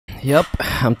Yep,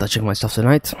 I'm touching myself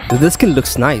tonight. This skin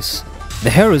looks nice.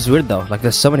 The hair is weird though, like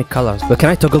there's so many colors. But can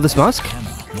I toggle this mask?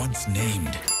 Once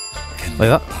named. Wait,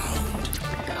 what?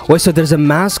 Wait, so there's a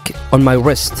mask on my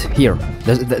wrist here.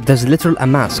 There's literal a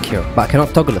mask here, but I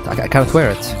cannot toggle it. I can't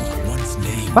wear it.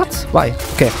 What? Why?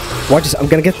 Okay, watch this. I'm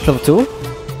gonna get level 2.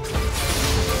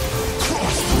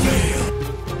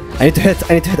 I need to hit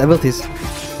abilities.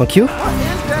 On Q? I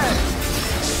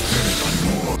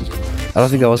don't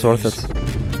think that was worth it.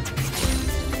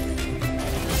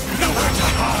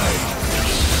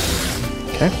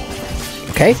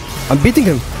 Okay, I'm beating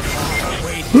him.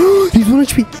 He's 1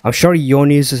 HP. I'm sure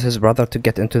Yone uses his brother to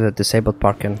get into the disabled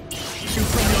parking.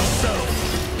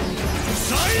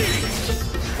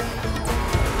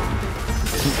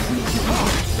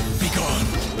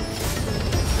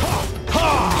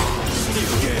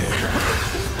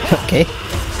 Okay.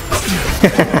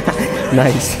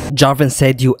 Nice. Jarvan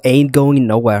said you ain't going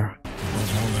nowhere.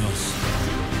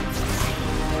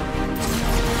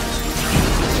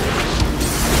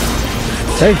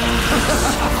 Hey.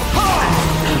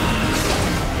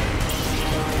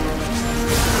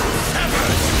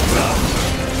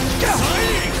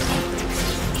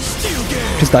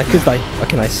 Just die.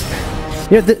 Okay, nice.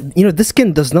 You know, this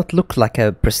skin does not look like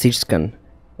a prestige skin.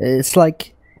 It's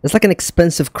like an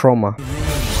expensive chroma.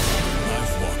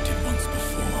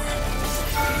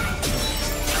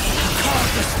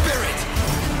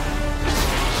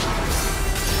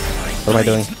 What am I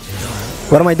doing?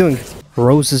 What am I doing?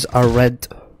 Roses are red,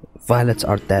 violets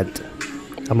are dead.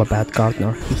 I'm a bad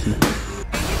gardener.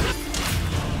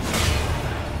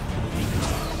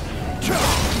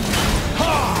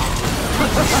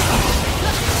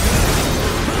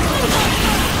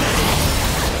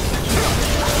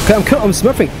 Okay, I'm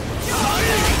smurfing.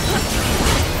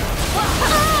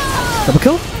 Double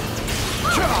kill?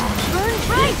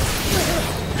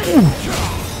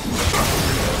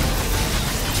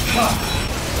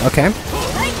 Okay.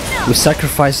 You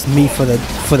sacrificed me for the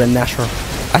Nashor.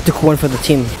 I took one for the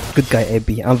team. Good guy,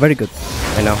 AeeBee. I'm very good.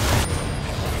 I know.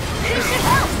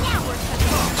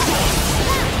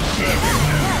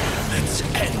 Let's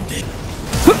end it.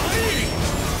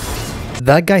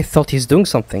 That guy thought he's doing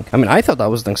something. I mean, I thought I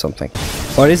was doing something.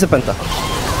 Or it is a penta.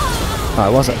 Oh,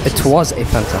 it was a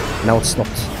penta. Now it's not.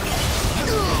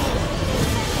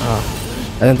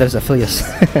 And then there's Aphelios.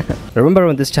 Remember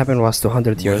when this champion was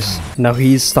 200 years? Now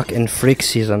he's stuck in Freak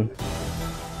season.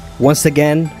 Once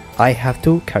again, I have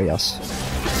to carry us.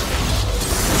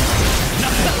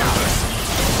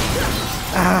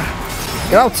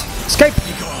 Get out! Escape!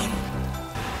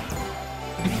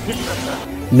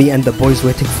 Me and the boys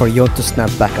waiting for Yone to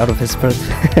snap back out of his spirit.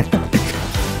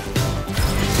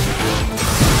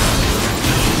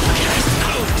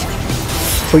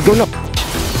 We're going up.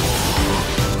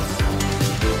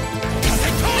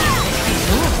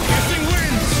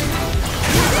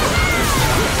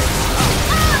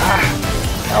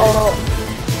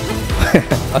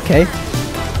 Okay.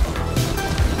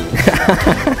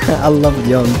 I love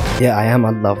Yone. Yeah, I am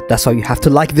unloved. That's why you have to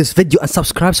like this video and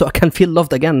subscribe so I can feel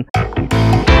loved again.